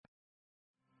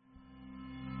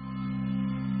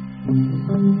Hello,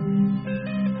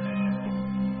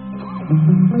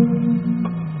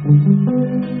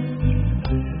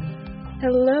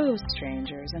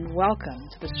 strangers, and welcome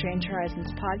to the Strange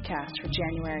Horizons podcast for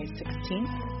January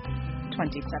 16th,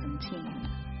 2017.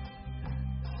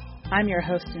 I'm your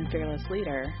host and fearless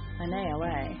leader, Anaea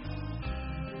Lay.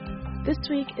 This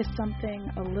week is something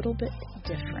a little bit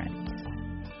different.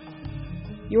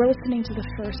 You are listening to the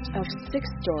first of 6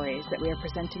 stories that we are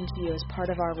presenting to you as part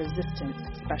of our Resistance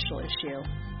special issue.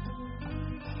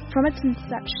 From its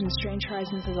inception, Strange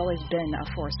Horizons has always been a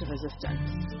force of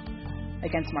resistance.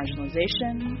 Against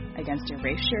marginalization, against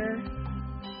erasure,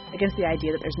 against the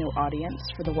idea that there's no audience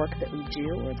for the work that we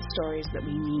do or the stories that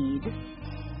we need.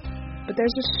 But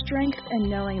there's a strength in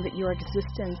knowing that your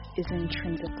existence is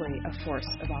intrinsically a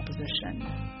force of opposition.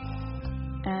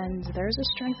 And there's a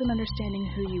strength in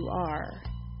understanding who you are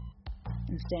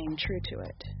and staying true to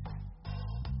it.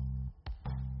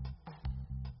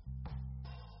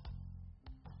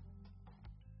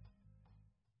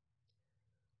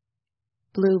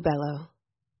 BlueBellow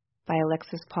by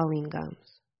Alexis Pauline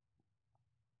Gumbs.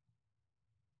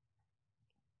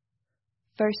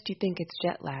 First, you think it's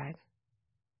jet lag.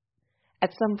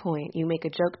 At some point, you make a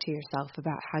joke to yourself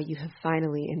about how you have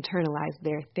finally internalized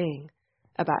their thing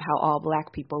about how all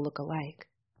black people look alike.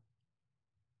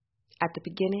 At the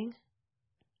beginning,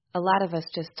 a lot of us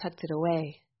just tucked it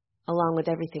away, along with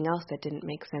everything else that didn't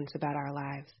make sense about our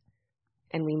lives,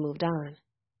 and we moved on,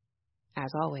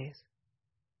 as always.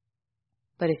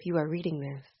 But if you are reading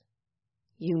this,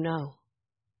 you know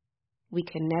we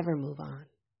can never move on.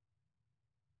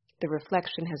 The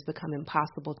reflection has become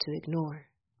impossible to ignore.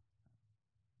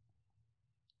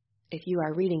 If you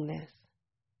are reading this,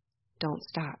 don't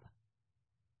stop.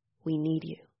 We need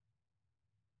you.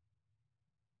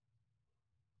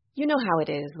 You know how it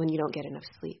is when you don't get enough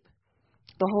sleep.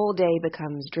 The whole day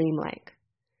becomes dreamlike.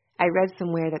 I read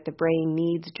somewhere that the brain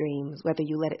needs dreams whether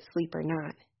you let it sleep or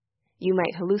not. You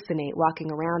might hallucinate walking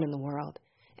around in the world,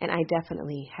 and I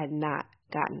definitely had not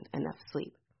gotten enough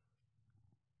sleep.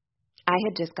 I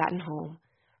had just gotten home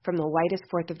from the whitest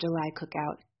 4th of July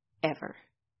cookout ever.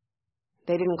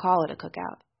 They didn't call it a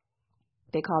cookout.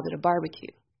 They called it a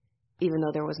barbecue, even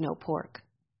though there was no pork.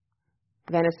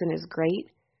 Venison is great,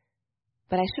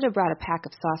 but I should have brought a pack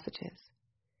of sausages.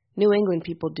 New England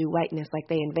people do whiteness like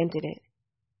they invented it,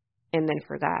 and then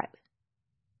forgot.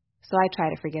 So I try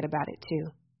to forget about it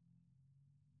too.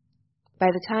 By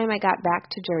the time I got back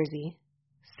to Jersey,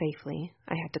 safely,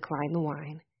 I had to decline the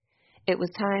wine, it was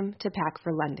time to pack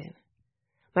for London.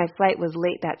 My flight was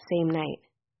late that same night.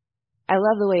 I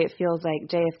love the way it feels like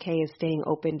JFK is staying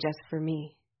open just for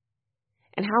me.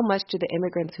 And how much do the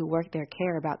immigrants who work there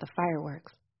care about the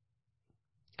fireworks?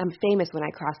 I'm famous when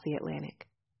I cross the Atlantic.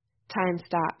 Time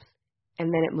stops,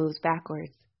 and then it moves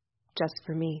backwards, just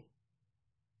for me.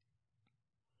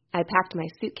 I packed my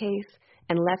suitcase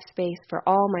and left space for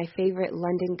all my favorite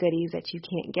London goodies that you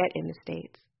can't get in the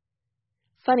States.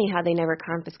 Funny how they never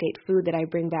confiscate food that I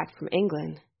bring back from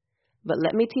England. But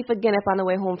let me teeth a Guinness on the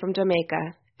way home from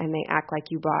Jamaica, and they act like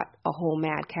you brought a whole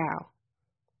mad cow,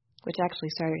 which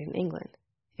actually started in England,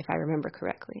 if I remember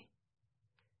correctly.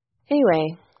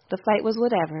 Anyway, the flight was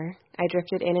whatever. I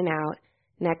drifted in and out,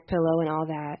 neck pillow and all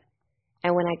that.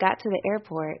 And when I got to the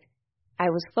airport, I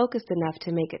was focused enough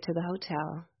to make it to the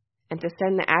hotel and to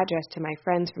send the address to my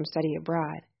friends from study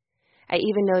abroad. I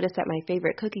even noticed that my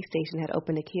favorite cookie station had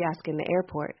opened a kiosk in the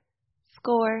airport.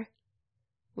 Score!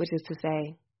 Which is to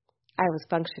say, I was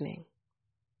functioning.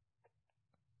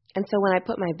 And so when I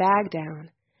put my bag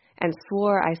down and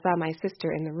swore I saw my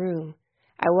sister in the room,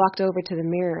 I walked over to the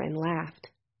mirror and laughed,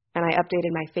 and I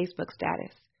updated my Facebook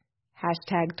status.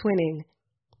 #twinning.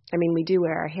 I mean, we do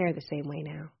wear our hair the same way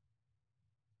now.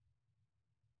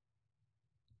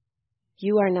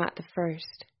 You are not the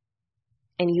first,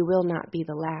 and you will not be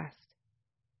the last.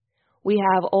 We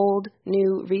have old,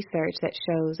 new research that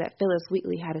shows that Phyllis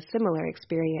Wheatley had a similar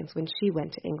experience when she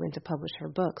went to England to publish her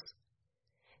books.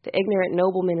 The ignorant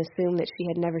noblemen assumed that she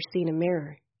had never seen a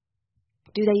mirror.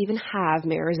 Do they even have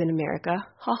mirrors in America?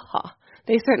 Ha ha.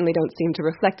 They certainly don't seem to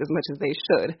reflect as much as they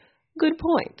should. Good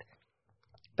point.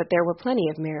 But there were plenty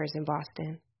of mirrors in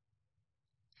Boston.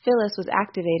 Phyllis was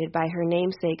activated by her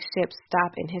namesake ship's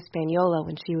stop in Hispaniola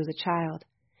when she was a child,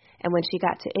 and when she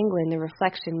got to England, the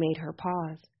reflection made her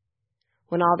pause.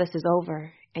 When all this is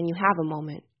over, and you have a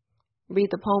moment, read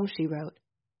the poem she wrote,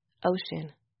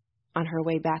 Ocean, on her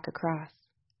way back across.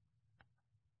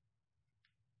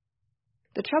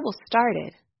 The trouble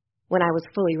started when I was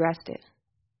fully rested.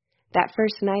 That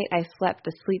first night I slept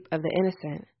the sleep of the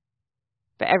innocent,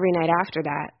 but every night after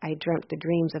that I dreamt the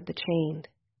dreams of the chained.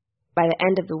 By the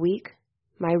end of the week,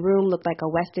 My room looked like a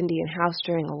West Indian house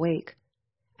during a wake.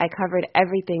 I covered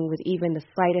everything with even the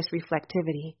slightest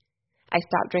reflectivity. I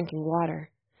stopped drinking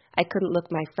water. I couldn't look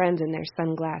my friends in their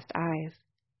sunglassed eyes.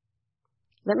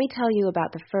 Let me tell you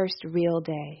about the first real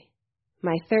day.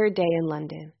 My third day in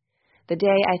London. The day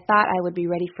I thought I would be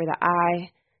ready for the eye,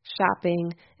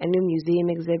 shopping, a new museum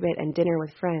exhibit, and dinner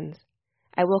with friends.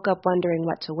 I woke up wondering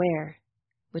what to wear,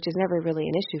 which is never really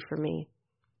an issue for me.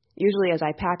 Usually as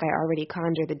I pack, I already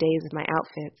conjure the days of my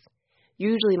outfits.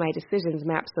 Usually my decisions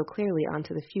map so clearly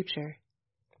onto the future.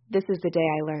 This is the day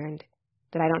I learned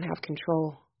that I don't have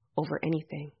control over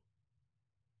anything.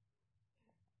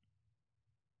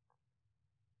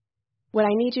 What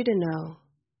I need you to know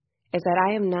is that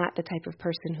I am not the type of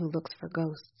person who looks for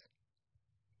ghosts.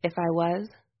 If I was,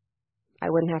 I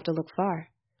wouldn't have to look far.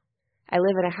 I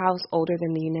live in a house older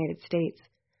than the United States,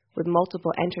 with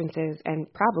multiple entrances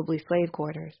and probably slave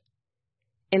quarters.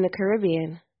 In the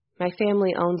Caribbean, my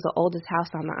family owns the oldest house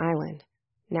on the island,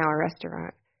 now a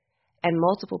restaurant, and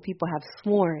multiple people have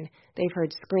sworn they've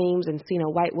heard screams and seen a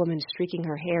white woman streaking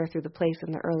her hair through the place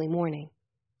in the early morning.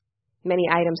 Many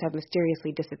items have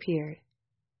mysteriously disappeared.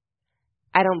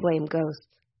 I don't blame ghosts.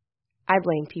 I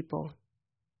blame people.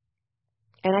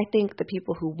 And I think the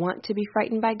people who want to be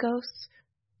frightened by ghosts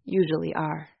usually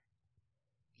are.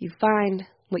 You find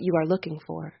what you are looking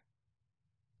for,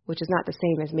 which is not the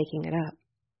same as making it up.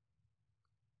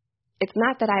 It's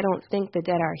not that I don't think the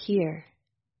dead are here,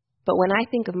 but when I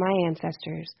think of my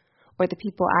ancestors or the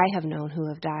people I have known who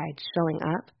have died showing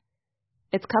up,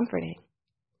 it's comforting.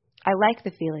 I like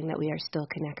the feeling that we are still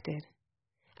connected.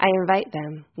 I invite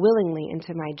them willingly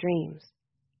into my dreams.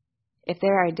 If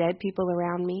there are dead people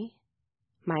around me,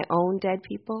 my own dead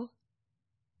people,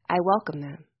 I welcome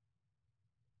them.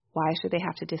 Why should they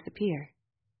have to disappear?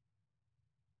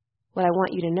 What I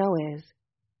want you to know is,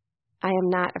 I am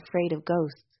not afraid of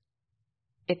ghosts.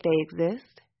 If they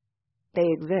exist,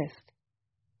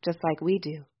 just like we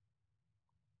do.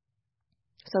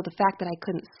 So the fact that I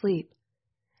couldn't sleep,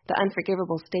 the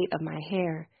unforgivable state of my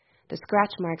hair, the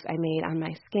scratch marks I made on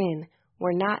my skin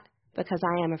were not because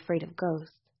I am afraid of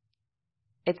ghosts.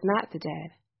 It's not the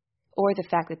dead, or the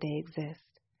fact that they exist,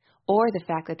 or the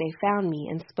fact that they found me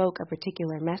and spoke a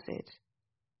particular message.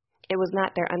 It was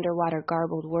not their underwater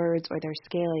garbled words or their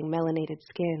scaling melanated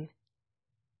skin.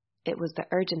 It was the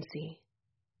urgency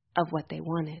of what they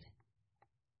wanted.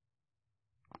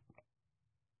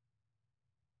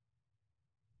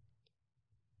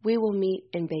 We will meet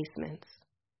in basements,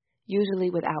 usually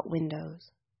without windows,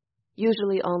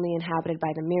 usually only inhabited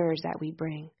by the mirrors that we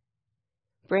bring.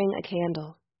 Bring a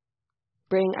candle.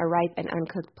 Bring a ripe and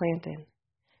uncooked plantain.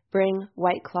 Bring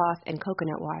white cloth and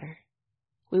coconut water.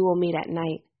 We will meet at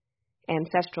night,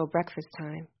 ancestral breakfast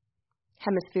time,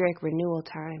 hemispheric renewal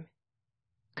time,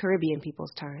 Caribbean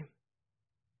people's time.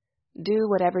 Do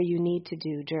whatever you need to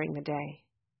do during the day.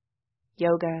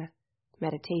 Yoga,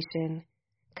 meditation,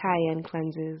 cayenne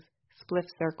cleanses, spliff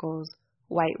circles,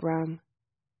 white rum.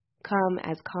 Come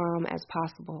as calm as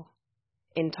possible,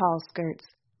 in tall skirts,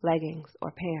 leggings,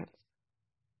 or pants.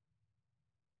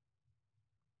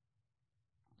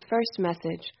 First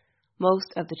message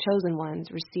most of the chosen ones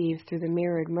received through the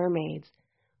mirrored mermaids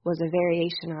was a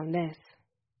variation on this.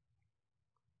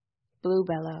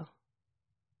 BlueBellow.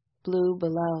 Blue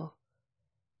below.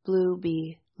 Blue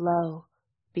be low.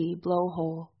 Be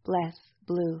blowhole. Bless.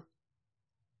 Blue.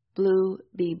 Blue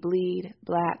be bleed.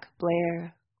 Black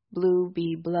blare. Blue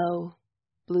be blow.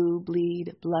 Blue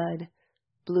bleed. Blood.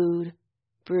 Blued.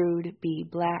 Brood be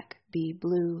black. Be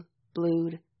blue.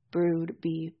 Blued. Brood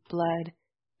be blood.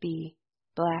 Be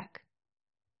black.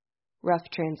 Rough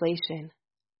translation.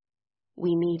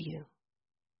 We need you.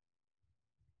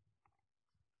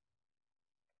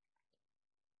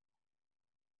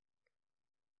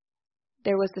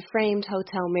 There was the framed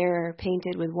hotel mirror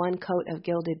painted with one coat of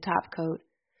gilded topcoat,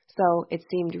 so it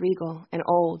seemed regal and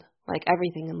old, like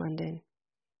everything in London.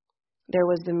 There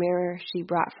was the mirror she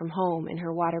brought from home in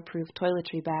her waterproof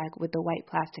toiletry bag with the white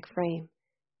plastic frame.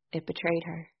 It betrayed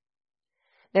her.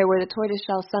 There were the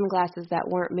tortoiseshell sunglasses that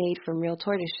weren't made from real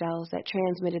tortoiseshells that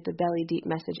transmitted the belly-deep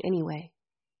message anyway.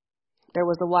 There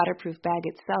was the waterproof bag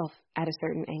itself at a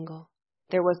certain angle.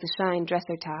 There was the shine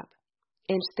dresser top,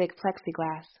 inch-thick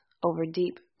plexiglass over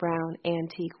deep brown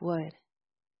antique wood.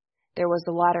 There was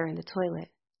the water in the toilet,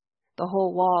 the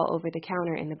whole wall over the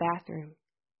counter in the bathroom.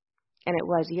 And it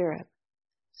was Europe,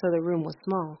 so the room was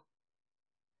small.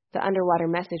 The underwater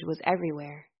message was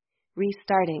everywhere,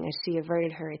 restarting as she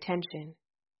averted her attention.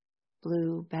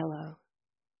 BlueBellow.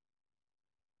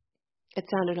 It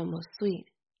sounded almost sweet,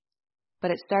 but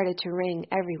it started to ring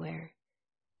everywhere,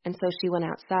 and so she went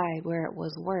outside where it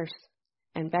was worse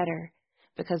and better,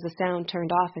 because the sound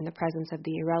turned off in the presence of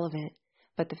the irrelevant,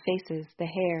 but the faces, the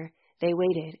hair, they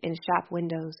waited in shop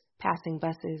windows, passing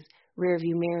buses,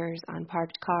 rearview mirrors on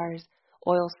parked cars,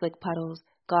 oil slick puddles,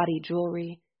 gaudy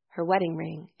jewelry, her wedding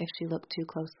ring if she looked too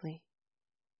closely.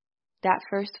 That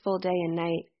first full day and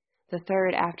night, the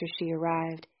third after she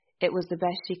arrived, it was the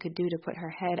best she could do to put her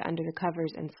head under the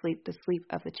covers and sleep the sleep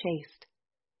of the chaste.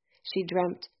 She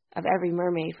dreamt of every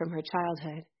mermaid from her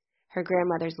childhood, her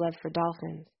grandmother's love for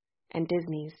dolphins, and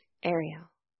Disney's Ariel.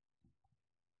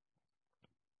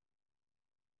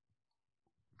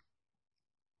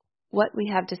 What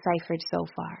we have deciphered so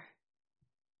far.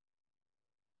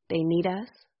 They need us.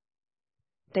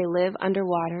 They live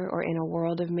underwater or in a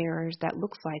world of mirrors that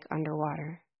looks like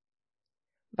underwater.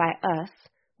 By us,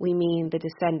 we mean the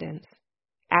descendants,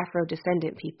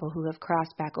 Afro-descendant people who have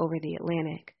crossed back over the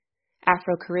Atlantic,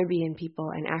 Afro-Caribbean people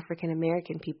and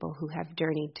African-American people who have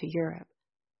journeyed to Europe.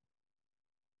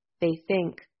 They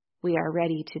think we are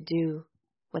ready to do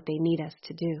what they need us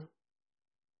to do.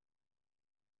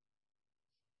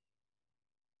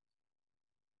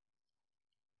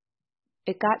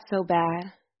 It got so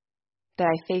bad that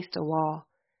I faced a wall,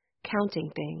 counting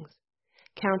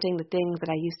the things that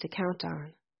I used to count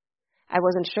on. I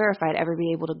wasn't sure if I'd ever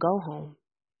be able to go home.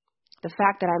 The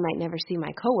fact that I might never see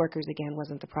my coworkers again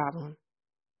wasn't the problem.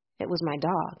 It was my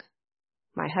dog,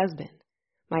 my husband,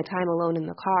 my time alone in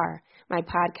the car, my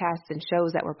podcasts and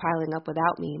shows that were piling up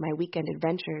without me, my weekend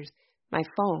adventures, my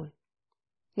phone.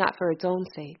 Not for its own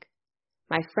sake.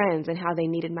 My friends and how they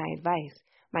needed my advice,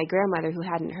 my grandmother who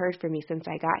hadn't heard from me since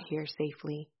I got here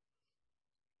safely.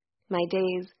 My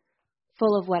days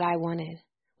full of what I wanted,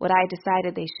 what I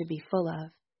decided they should be full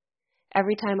of.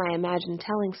 Every time I imagined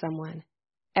telling someone,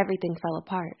 everything fell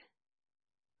apart.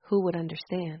 Who would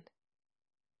understand?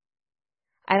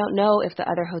 I don't know if the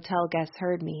other hotel guests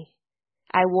heard me.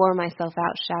 I wore myself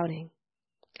out shouting.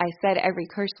 I said every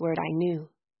curse word I knew.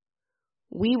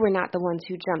 We were not the ones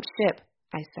who jumped ship,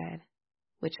 I said,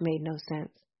 which made no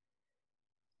sense.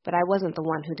 But I wasn't the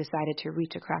one who decided to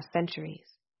reach across centuries.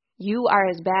 You are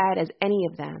as bad as any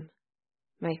of them.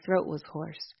 My throat was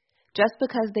hoarse. Just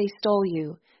because they stole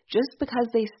you, just because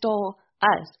they stole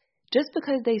us, just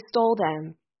because they stole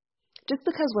them, just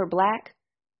because we're black,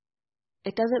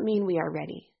 it doesn't mean we are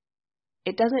ready.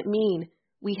 It doesn't mean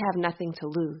we have nothing to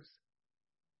lose.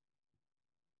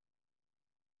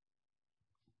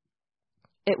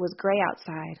 It was gray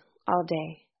outside all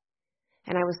day,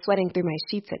 and I was sweating through my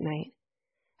sheets at night.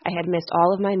 I had missed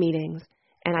all of my meetings,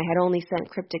 and I had only sent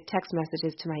cryptic text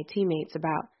messages to my teammates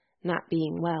about not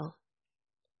being well.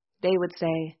 They would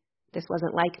say, this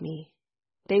wasn't like me.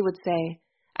 They would say,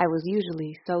 I was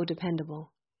usually so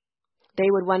dependable. They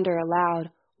would wonder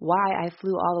aloud why I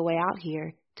flew all the way out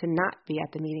here to not be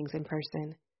at the meetings in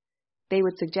person. They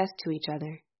would suggest to each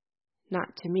other,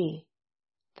 not to me,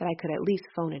 that I could at least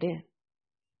phone it in.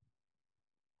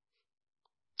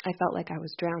 I felt like I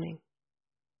was drowning.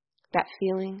 That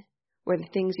feeling where the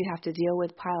things you have to deal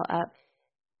with pile up,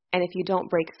 and if you don't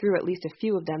break through at least a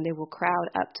few of them, they will crowd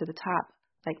up to the top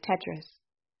like Tetris.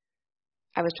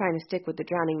 I was trying to stick with the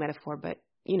drowning metaphor, but,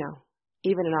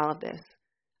 even in all of this,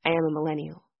 I am a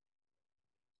millennial.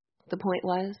 The point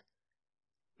was,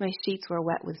 my sheets were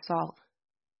wet with salt.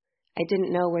 I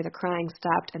didn't know where the crying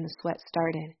stopped and the sweat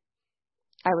started.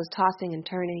 I was tossing and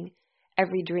turning,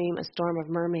 every dream a storm of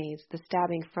mermaids, the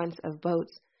stabbing fronts of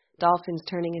boats, dolphins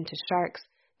turning into sharks,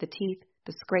 the teeth,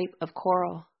 the scrape of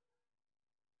coral.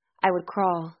 I would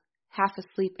crawl, half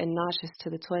asleep and nauseous, to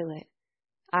the toilet,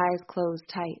 eyes closed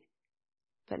tight,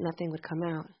 but nothing would come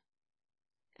out.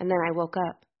 And then I woke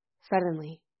up,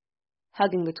 suddenly,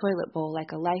 hugging the toilet bowl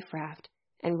like a life raft,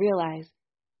 and realized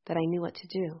that I knew what to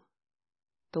do.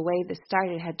 The way this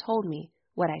started had told me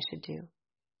what I should do.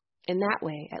 In that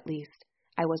way, at least,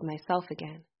 I was myself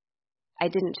again. I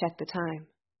didn't check the time.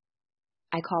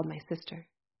 I called my sister.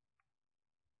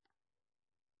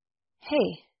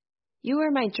 Hey, you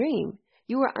were my dream.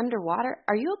 You were underwater.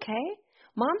 Are you okay?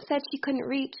 Mom said she couldn't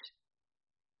reach.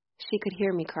 She could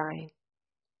hear me crying.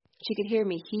 She could hear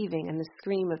me heaving and the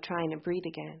scream of trying to breathe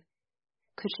again.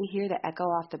 Could she hear the echo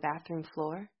off the bathroom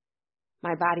floor?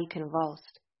 My body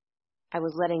convulsed. I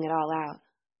was letting it all out.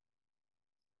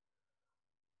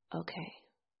 Okay.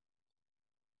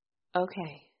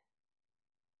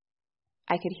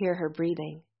 I could hear her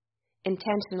breathing,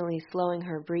 intentionally slowing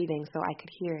her breathing so I could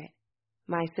hear it.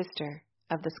 My sister,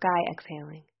 of the sky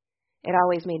exhaling. It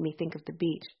always made me think of the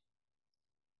beach.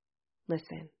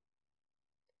 Listen,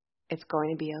 it's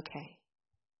going to be okay.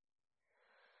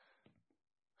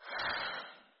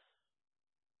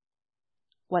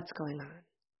 What's going on?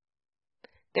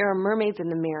 There are mermaids in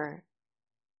the mirror.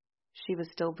 She was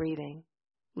still breathing.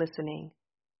 listening,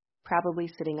 probably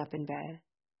sitting up in bed.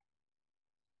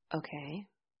 Okay.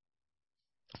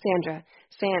 Sandra,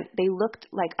 they looked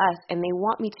like us and they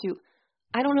want me to,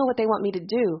 I don't know what they want me to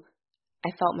do. I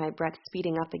felt my breath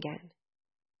speeding up again.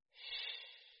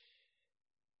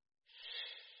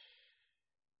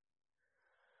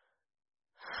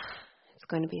 It's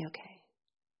going to be okay.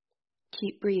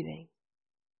 Keep breathing.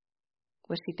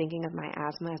 Was she thinking of my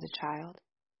asthma as a child?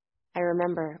 I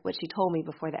remember what she told me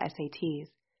before the SATs.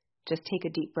 Just take a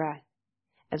deep breath.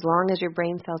 As long as your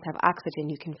brain cells have oxygen,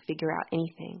 you can figure out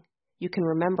anything. You can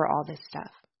remember all this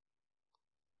stuff.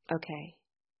 Okay.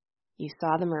 You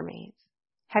saw the mermaids.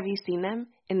 Have you seen them?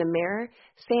 In the mirror?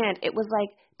 Sand, it was like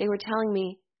they were telling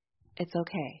me, it's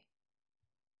okay.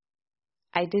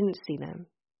 I didn't see them,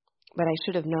 but I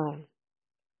should have known.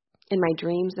 In my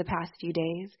dreams the past few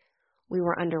days, we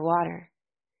were underwater,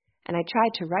 and I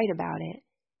tried to write about it,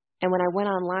 and when I went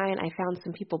online, I found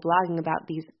some people blogging about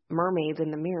these mermaids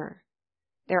in the mirror.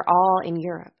 They're all in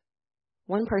Europe.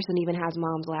 One person even has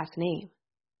Mom's last name.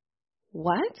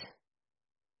 What?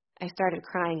 I started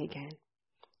crying again,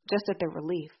 just at the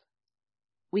relief.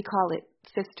 We call it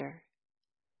sister,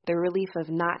 the relief of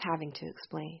not having to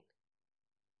explain.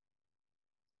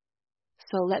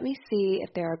 So let me see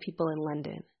if there are people in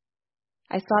London.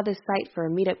 I saw this site for a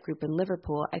meetup group in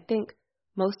Liverpool. I think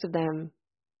most of them,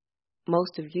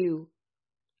 most of you,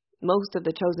 most of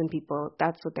the chosen people,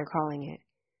 that's what they're calling it,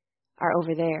 are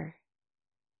over there.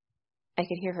 I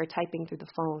could hear her typing through the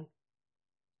phone.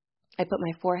 I put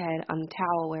my forehead on the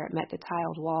towel where it met the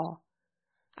tiled wall.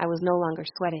 I was no longer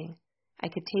sweating. I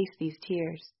could taste these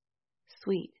tears,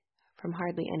 sweet from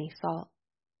hardly any salt.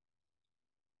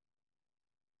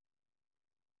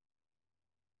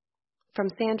 From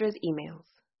Sandra's emails.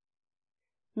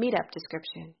 Meetup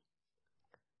description.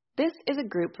 This is a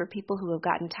group for people who have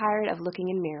gotten tired of looking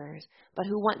in mirrors, but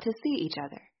who want to see each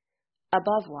other.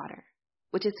 Above water,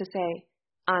 which is to say,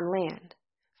 on land.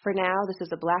 For now, this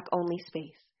is a Black-only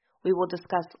space. We will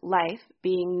discuss life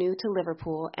being new to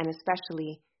Liverpool and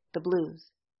especially the blues.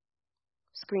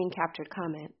 Screen-captured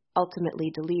comment,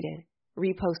 ultimately deleted,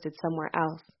 reposted somewhere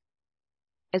else.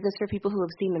 Is this for people who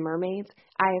have seen the mermaids?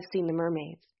 I have seen the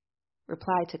mermaids.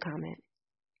 Reply to comment.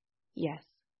 Yes.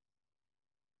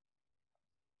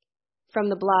 From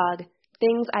the blog,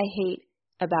 Things I Hate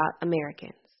About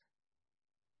Americans.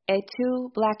 Et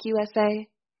tu, Black USA?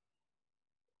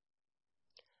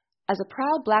 As a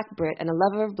proud Black Brit and a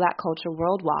lover of Black culture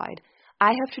worldwide, I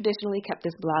have traditionally kept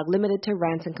this blog limited to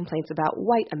rants and complaints about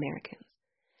white Americans.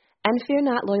 And fear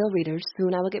not, loyal readers,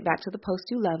 soon I will get back to the posts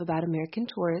you love about American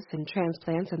tourists and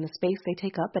transplants and the space they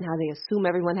take up and how they assume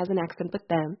everyone has an accent but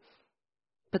them.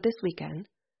 But this weekend,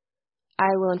 I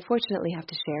will unfortunately have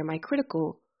to share my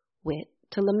critical wit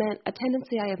to lament a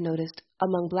tendency I have noticed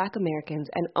among Black Americans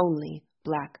and only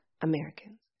Black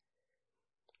Americans.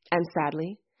 And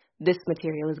sadly, this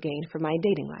material is gained from my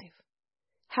dating life.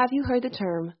 Have you heard the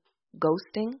term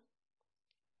ghosting?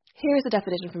 Here is a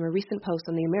definition from a recent post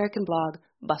on the American blog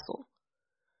Bustle.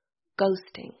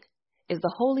 Ghosting is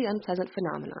the wholly unpleasant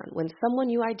phenomenon when someone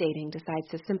you are dating decides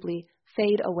to simply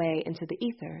fade away into the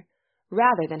ether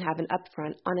rather than have an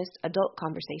upfront, honest adult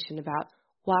conversation about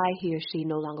why he or she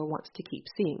no longer wants to keep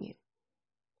seeing you.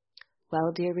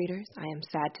 Well, dear readers, I am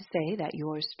sad to say that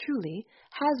yours truly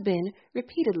has been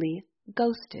repeatedly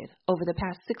ghosted over the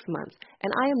past 6 months,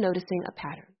 and I am noticing a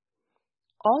pattern.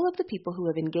 All of the people who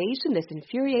have engaged in this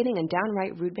infuriating and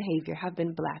downright rude behavior have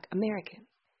been Black Americans.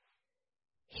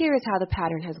 Here is how the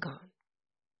pattern has gone.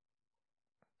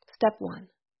 Step 1.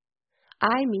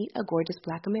 I meet a gorgeous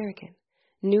Black American,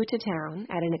 new to town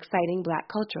at an exciting Black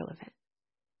cultural event.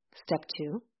 Step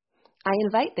 2. I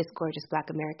invite this gorgeous Black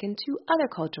American to other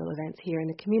cultural events here in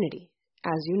the community.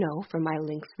 As you know from my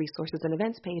links, resources, and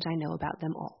events page, I know about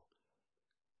them all.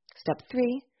 Step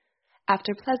 3.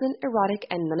 After pleasant, erotic,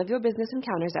 and none of your business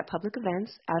encounters at public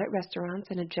events, out at restaurants,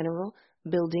 and a general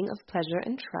building of pleasure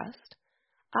and trust,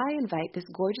 I invite this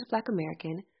gorgeous Black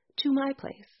American to my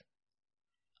place.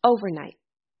 Overnight,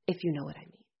 if you know what I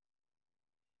mean.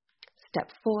 Step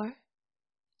 4.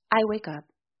 I wake up,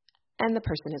 and the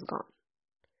person is gone.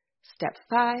 Step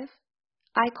 5.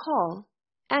 I call,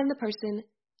 and the person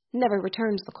never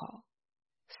returns the call.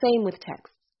 Same with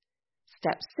texts.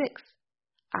 Step 6.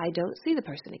 I don't see the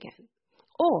person again.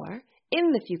 Or,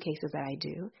 in the few cases that I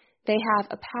do, they have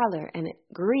a pallor and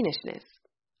greenishness.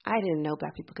 I didn't know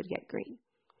Black people could get green.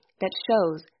 That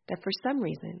shows that for some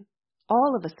reason,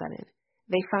 all of a sudden,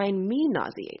 they find me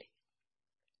nauseating.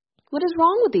 What is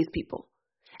wrong with these people?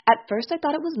 At first I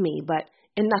thought it was me, but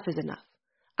enough is enough.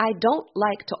 I don't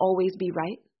like to always be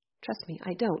right. Trust me,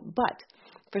 I don't. But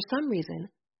for some reason,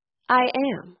 I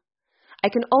am. I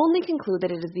can only conclude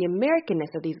that it is the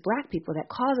Americanness of these black people that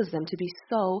causes them to be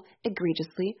so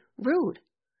egregiously rude.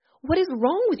 What is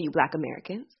wrong with you, black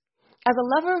Americans? As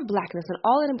a lover of blackness and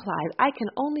all it implies, I can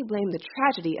only blame the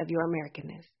tragedy of your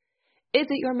Americanness. Is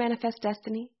it your manifest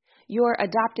destiny? Your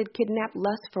adopted, kidnapped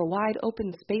lust for wide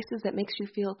open spaces that makes you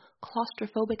feel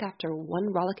claustrophobic after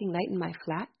one rollicking night in my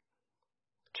flat?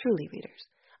 Truly, readers,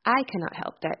 I cannot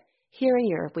help that here in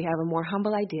Europe we have a more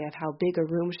humble idea of how big a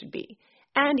room should be,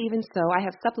 and even so I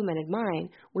have supplemented mine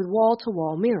with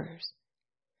wall-to-wall mirrors.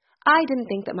 I didn't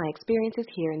think that my experiences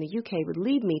here in the UK would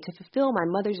lead me to fulfill my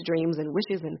mother's dreams and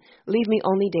wishes and leave me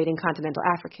only dating continental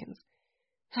Africans.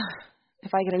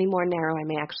 If I get any more narrow, I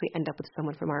may actually end up with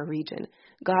someone from our region.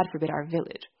 God forbid our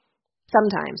village.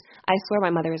 Sometimes I swear my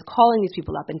mother is calling these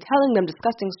people up and telling them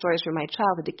disgusting stories from my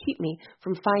childhood to keep me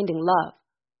from finding love.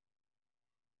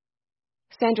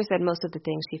 Sandra said most of the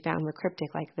things she found were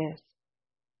cryptic like this.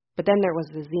 But then there was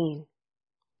the zine.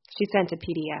 She sent a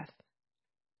PDF.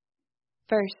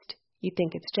 First, you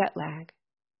think it's jet lag.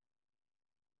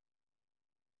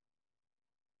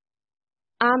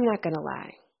 I'm not going to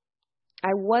lie.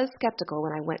 I was skeptical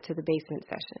when I went to the basement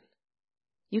session.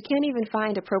 You can't even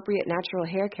find appropriate natural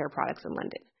hair care products in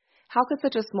London. How could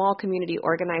such a small community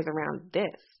organize around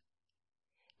this?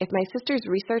 If my sister's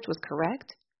research was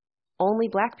correct, only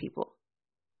black people.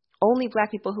 Only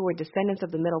black people who were descendants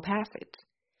of the Middle Passage.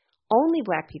 Only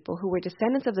black people who were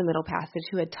descendants of the Middle Passage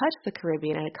who had touched the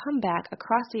Caribbean and had come back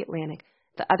across the Atlantic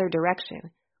the other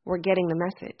direction were getting the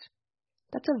message.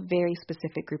 That's a very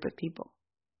specific group of people.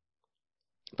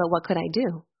 But what could I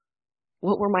do?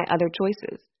 What were my other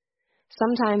choices?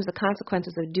 Sometimes the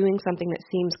consequences of doing something that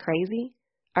seems crazy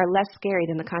are less scary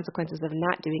than the consequences of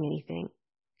not doing anything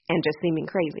and just seeming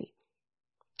crazy.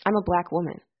 I'm a black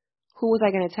woman. Who was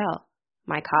I going to tell?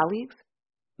 My colleagues?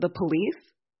 The police?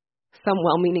 Some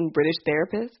well-meaning British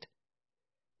therapist?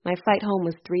 My flight home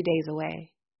was 3 days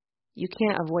away. You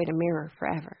can't avoid a mirror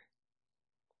forever.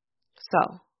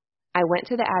 So, I went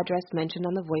to the address mentioned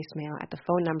on the voicemail at the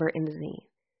phone number in the zine,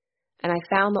 and I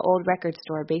found the old record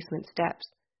store basement steps.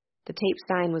 The tape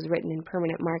sign was written in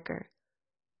permanent marker.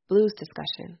 Blues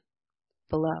discussion.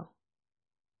 Below.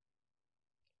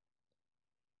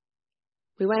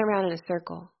 We went around in a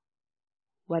circle.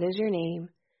 What is your name?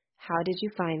 How did you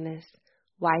find this?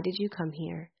 Why did you come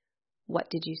here? What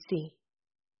did you see?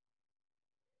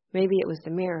 Maybe it was the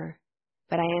mirror,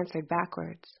 but I answered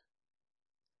backwards.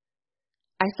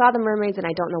 I saw the mermaids and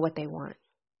I don't know what they want.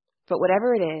 But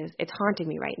whatever it is, it's haunting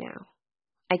me right now.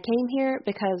 I came here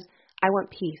because I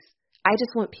want peace. I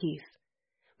just want peace.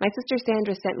 My sister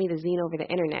Sandra sent me the zine over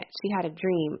the internet. She had a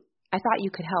dream. I thought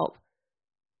you could help.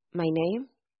 My name?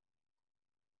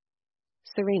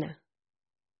 Serena.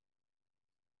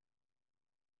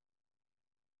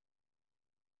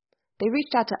 They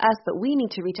reached out to us, but we need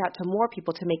to reach out to more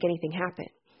people to make anything happen.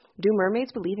 Do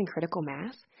mermaids believe in critical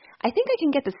mass? I think I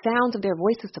can get the sounds of their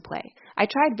voices to play. I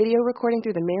tried video recording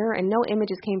through the mirror and no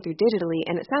images came through digitally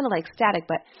and it sounded like static,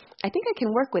 but I think I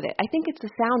can work with it. I think it's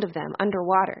the sound of them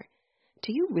underwater.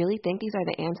 Do you really think these are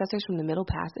the ancestors from the Middle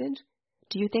Passage?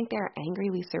 Do you think they are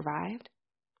angry we survived?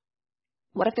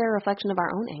 What if they're a reflection of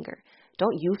our own anger?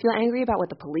 Don't you feel angry about what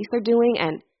the police are doing?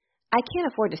 And I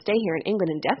can't afford to stay here in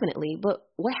England indefinitely, but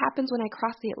what happens when I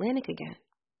cross the Atlantic again?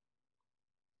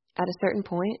 At a certain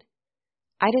point,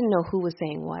 I didn't know who was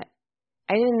saying what.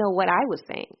 I didn't know what I was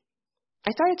saying.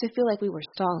 I started to feel like we were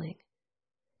stalling.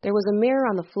 There was a mirror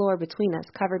on the floor between us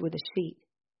covered with a sheet.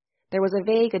 There was a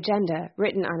vague agenda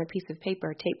written on a piece of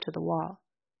paper taped to the wall.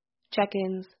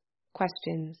 Check-ins,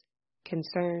 questions,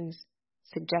 concerns,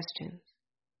 suggestions.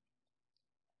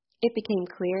 It became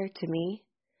clear to me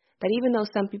that even though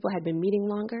some people had been meeting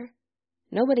longer,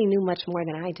 nobody knew much more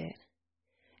than I did.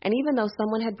 And even though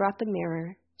someone had brought the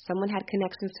mirror, someone had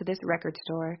connections to this record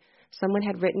store, someone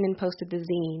had written and posted the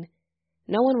zine,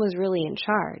 no one was really in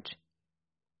charge.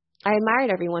 I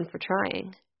admired everyone for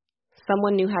trying.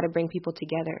 Someone knew how to bring people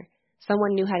together.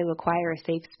 Someone knew how to acquire a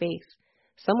safe space.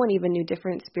 Someone even knew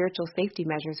different spiritual safety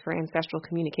measures for ancestral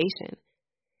communication.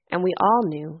 And we all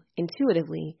knew,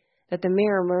 intuitively, that the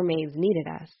mirror mermaids needed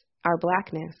us, our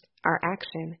blackness, our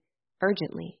action,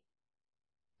 urgently.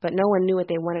 But no one knew what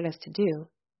they wanted us to do,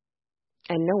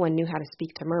 and no one knew how to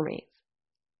speak to mermaids.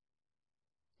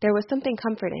 There was something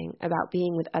comforting about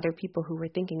being with other people who were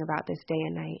thinking about this day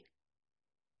and night.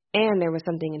 And there was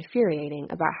something infuriating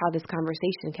about how this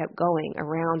conversation kept going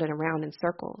around and around in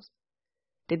circles.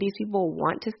 Did these people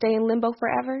want to stay in limbo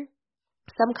forever?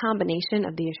 Some combination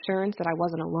of the assurance that I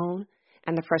wasn't alone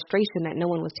and the frustration that no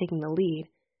one was taking the lead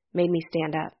made me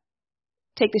stand up.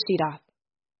 Take the sheet off.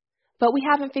 But we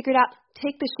haven't figured out.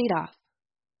 Take the sheet off.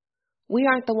 We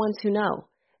aren't the ones who know.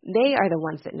 They are the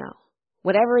ones that know.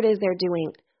 Whatever it is they're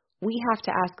doing, we have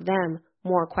to ask them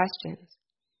more questions.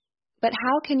 But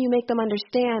how can you make them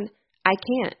understand? I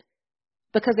can't.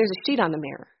 Because there's a sheet on the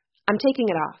mirror. I'm taking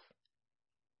it off.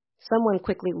 Someone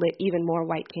quickly lit even more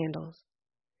white candles.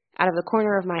 Out of the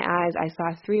corner of my eyes, I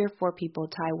saw 3 or 4 people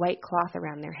tie white cloth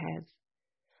around their heads.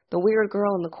 The weird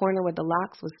girl in the corner with the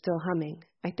locks was still humming.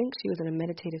 I think she was in a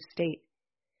meditative state.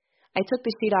 I took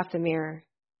the sheet off the mirror,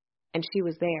 and she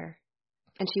was there.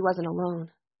 And she wasn't alone.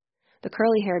 The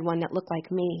curly-haired one that looked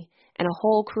like me, and a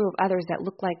whole crew of others that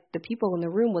looked like the people in the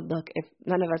room would look if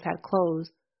none of us had clothes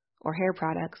or hair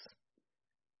products.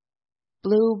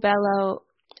 BlueBellow,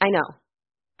 I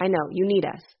know, you need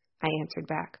us, I answered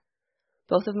back.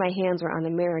 Both of my hands were on the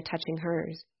mirror touching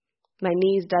hers. My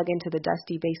knees dug into the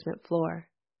dusty basement floor.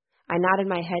 I nodded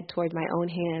my head toward my own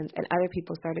hands, and other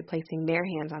people started placing their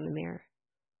hands on the mirror.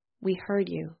 We heard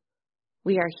you.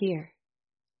 We are here.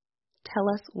 Tell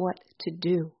us what to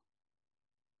do.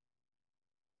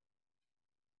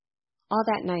 All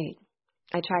that night,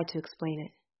 I tried to explain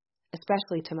it,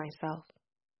 especially to myself.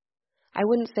 I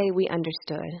wouldn't say we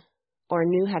understood or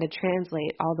knew how to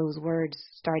translate all those words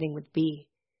starting with B.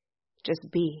 Just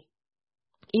B.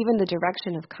 Even the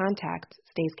direction of contact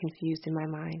stays confused in my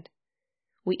mind.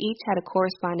 We each had a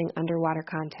corresponding underwater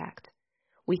contact.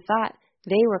 We thought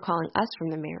they were calling us from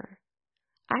the mirror.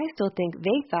 I still think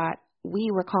they thought we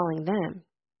were calling them.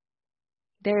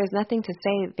 There is nothing to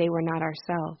say they were not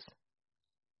ourselves.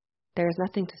 There is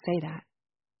nothing to say that.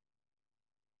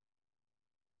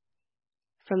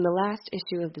 From the last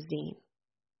issue of the zine.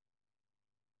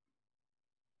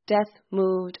 Death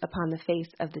moved upon the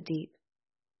face of the deep.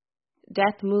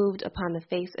 Death moved upon the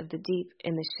face of the deep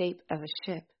in the shape of a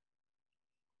ship.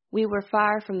 We were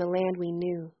far from the land we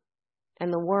knew,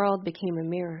 and the world became a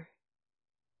mirror.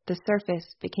 The surface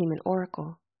became an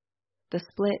oracle. The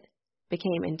split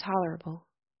became intolerable.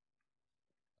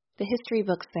 The history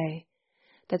books say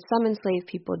that some enslaved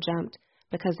people jumped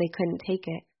because they couldn't take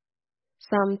it.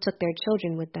 Some took their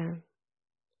children with them.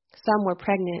 Some were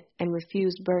pregnant and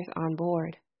refused birth on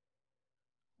board.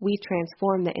 We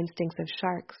transformed the instincts of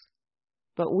sharks,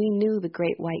 but we knew the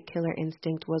great white killer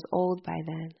instinct was old by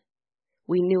then.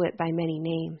 We knew it by many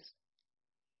names.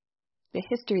 The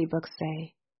history books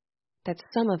say that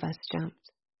some of us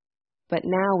jumped, but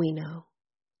now we know.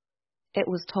 It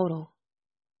was total.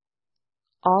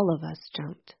 All of us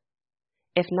jumped.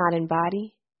 If not in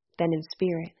body, then in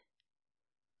spirit.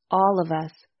 All of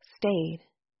us stayed.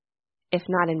 If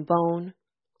not in bone,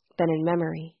 then in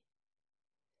memory.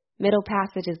 Middle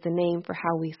passage is the name for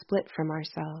how we split from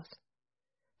ourselves.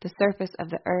 The surface of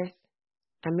the earth,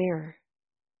 a mirror,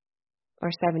 or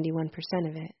 71%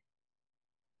 of it,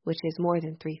 which is more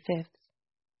than 3/5.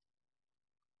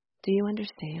 Do you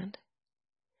understand?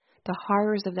 The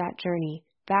horrors of that journey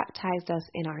baptized us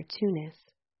in our two-ness,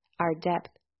 our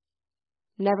depth.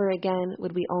 Never again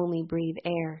would we only breathe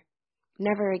air.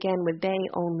 Never again would they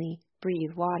only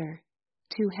breathe water.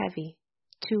 Too heavy,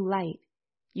 too light.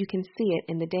 You can see it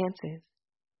in the dances.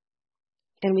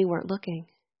 And we weren't looking.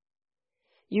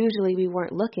 Usually we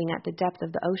weren't looking at the depth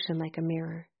of the ocean like a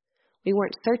mirror. We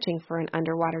weren't searching for an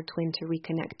underwater twin to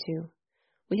reconnect to.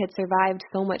 We had survived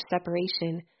so much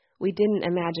separation, we didn't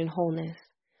imagine wholeness.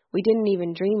 We didn't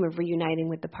even dream of reuniting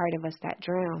with the part of us that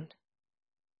drowned.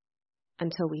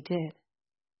 Until we did.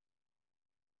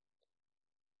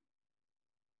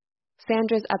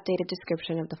 Sandra's updated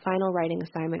description of the final writing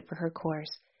assignment for her course,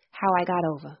 How I Got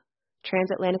Over,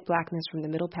 Transatlantic Blackness from the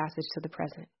Middle Passage to the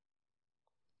Present.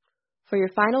 For your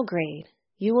final grade,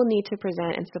 you will need to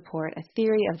present and support a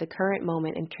theory of the current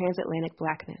moment in transatlantic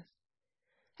blackness.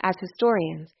 As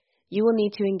historians, you will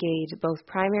need to engage both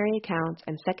primary accounts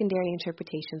and secondary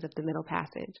interpretations of the Middle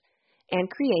Passage, and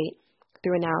create,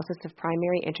 through analysis of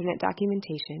primary internet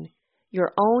documentation,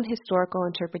 your own historical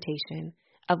interpretation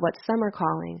of what some are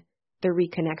calling the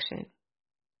reconnection.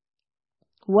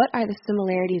 What are the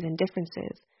similarities and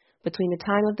differences between the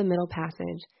time of the Middle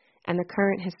Passage and the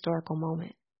current historical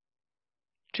moment?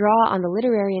 Draw on the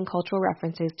literary and cultural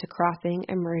references to crossing,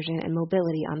 immersion, and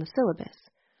mobility on the syllabus.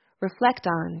 Reflect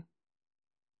on,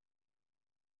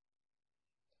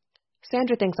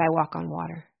 Sandra thinks I walk on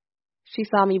water. She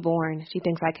saw me born. She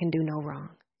thinks I can do no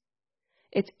wrong.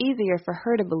 It's easier for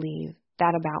her to believe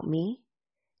that about me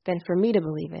than for me to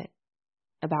believe it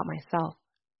about myself.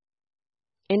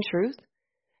 In truth,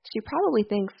 she probably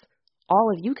thinks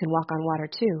all of you can walk on water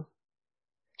too.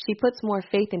 She puts more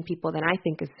faith in people than I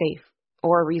think is safe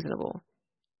or reasonable.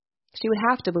 She would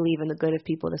have to believe in the good of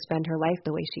people to spend her life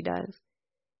the way she does.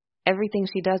 Everything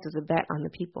she does is a bet on the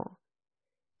people.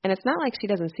 And it's not like she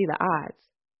doesn't see the odds.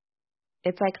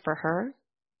 It's like for her,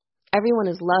 everyone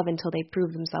is love until they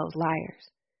prove themselves liars.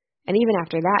 And even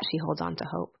after that, she holds on to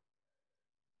hope.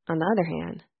 On the other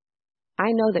hand,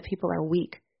 I know that people are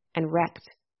weak and wrecked,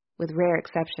 with rare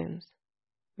exceptions.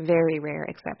 Very rare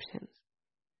exceptions.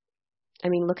 I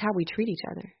mean, look how we treat each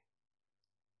other.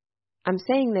 I'm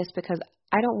saying this because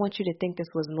I don't want you to think this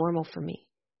was normal for me.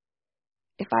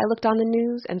 If I looked on the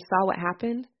news and saw what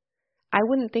happened, I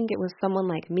wouldn't think it was someone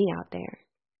like me out there.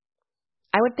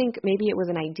 I would think maybe it was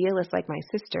an idealist like my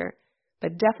sister,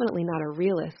 but definitely not a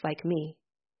realist like me.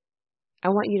 I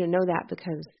want you to know that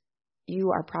because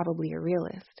you are probably a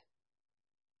realist.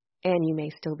 And you may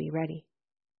still be ready.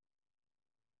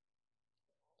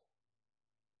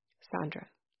 Sandra.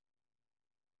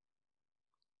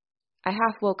 I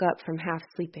half woke up from half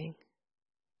sleeping.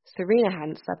 Serena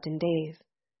hadn't slept in days.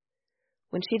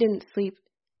 When she didn't sleep,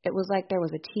 it was like there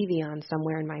was a TV on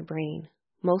somewhere in my brain,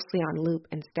 mostly on loop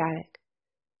and static.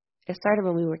 It started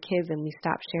when we were kids and we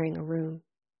stopped sharing a room.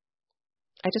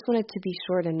 I just wanted to be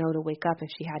sure to know to wake up if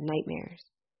she had nightmares.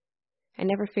 I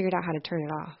never figured out how to turn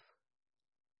it off.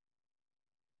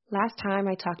 Last time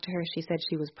I talked to her, she said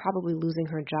she was probably losing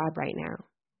her job right now.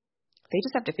 They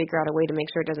just have to figure out a way to make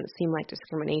sure it doesn't seem like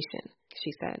discrimination,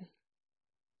 she said.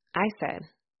 I said,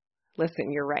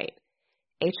 listen, you're right.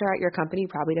 HR at your company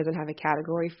probably doesn't have a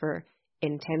category for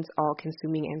intense,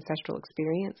 all-consuming ancestral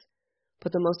experience,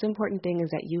 but the most important thing is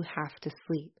that you have to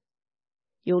sleep.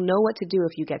 You'll know what to do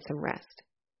if you get some rest.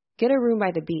 Get a room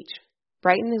by the beach.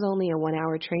 Brighton is only a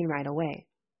 1-hour train ride away.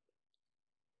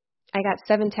 I got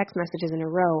 7 text messages in a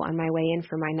row on my way in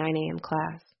for my 9 a.m.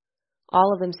 class,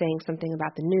 all of them saying something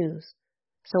about the news.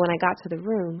 So when I got to the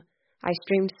room, I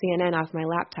streamed CNN off my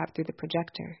laptop through the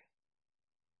projector.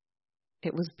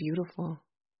 It was beautiful.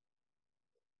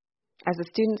 As the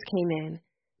students came in,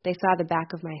 they saw the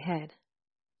back of my head,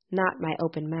 not my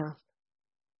open mouth.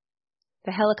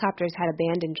 The helicopters had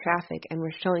abandoned traffic and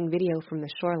were showing video from the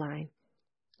shoreline.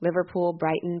 Liverpool,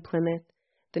 Brighton, Plymouth.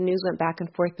 The news went back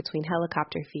and forth between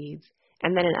helicopter feeds,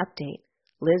 and then an update.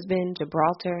 Lisbon,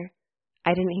 Gibraltar.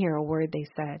 I didn't hear a word they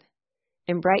said.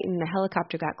 In Brighton, the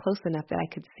helicopter got close enough that I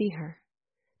could see her.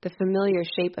 The familiar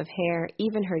shape of hair,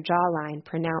 even her jawline,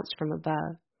 pronounced from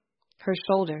above. Her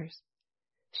shoulders.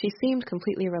 She seemed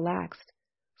completely relaxed,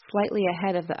 slightly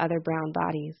ahead of the other brown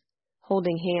bodies,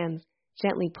 holding hands,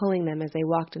 gently pulling them as they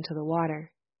walked into the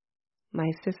water.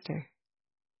 My sister.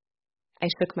 I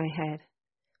shook my head,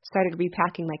 started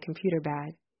repacking my computer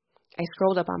bag. I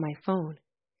scrolled up on my phone.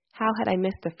 How had I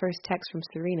missed the first text from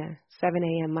Serena, 7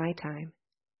 a.m. my time?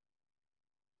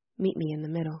 Meet me in the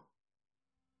middle.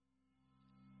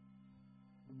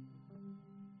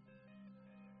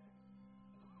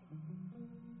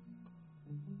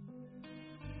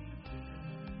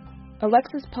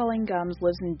 Alexis Pauline Gumbs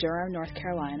lives in Durham, North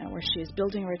Carolina, where she is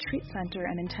building a retreat center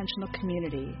and intentional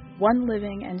community, one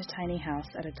living and tiny house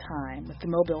at a time, with the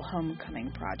Mobile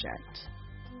Homecoming Project.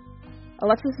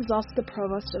 Alexis is also the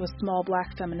provost of a small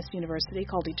black feminist university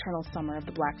called Eternal Summer of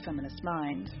the Black Feminist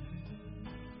Mind.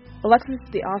 Alexis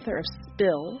is the author of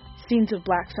Spill, Scenes of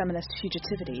Black Feminist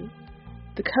Fugitivity,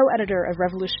 the co-editor of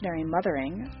Revolutionary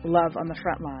Mothering, Love on the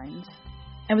Front Lines,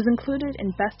 and was included in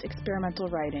Best Experimental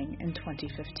Writing in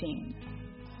 2015.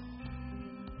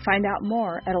 Find out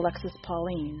more at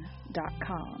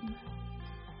AlexisPauline.com.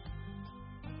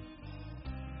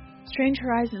 Strange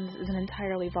Horizons is an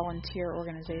entirely volunteer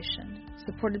organization,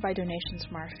 supported by donations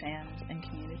from our fans and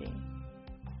community.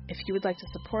 If you would like to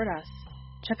support us,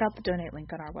 check out the donate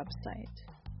link on our website.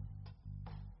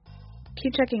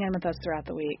 Keep checking in with us throughout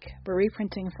the week. We're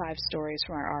reprinting 5 stories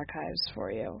from our archives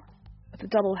for you, with a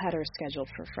double header scheduled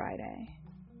for Friday.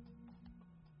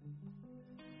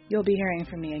 You'll be hearing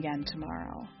from me again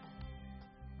tomorrow.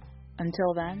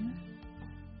 Until then,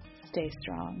 stay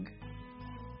strong.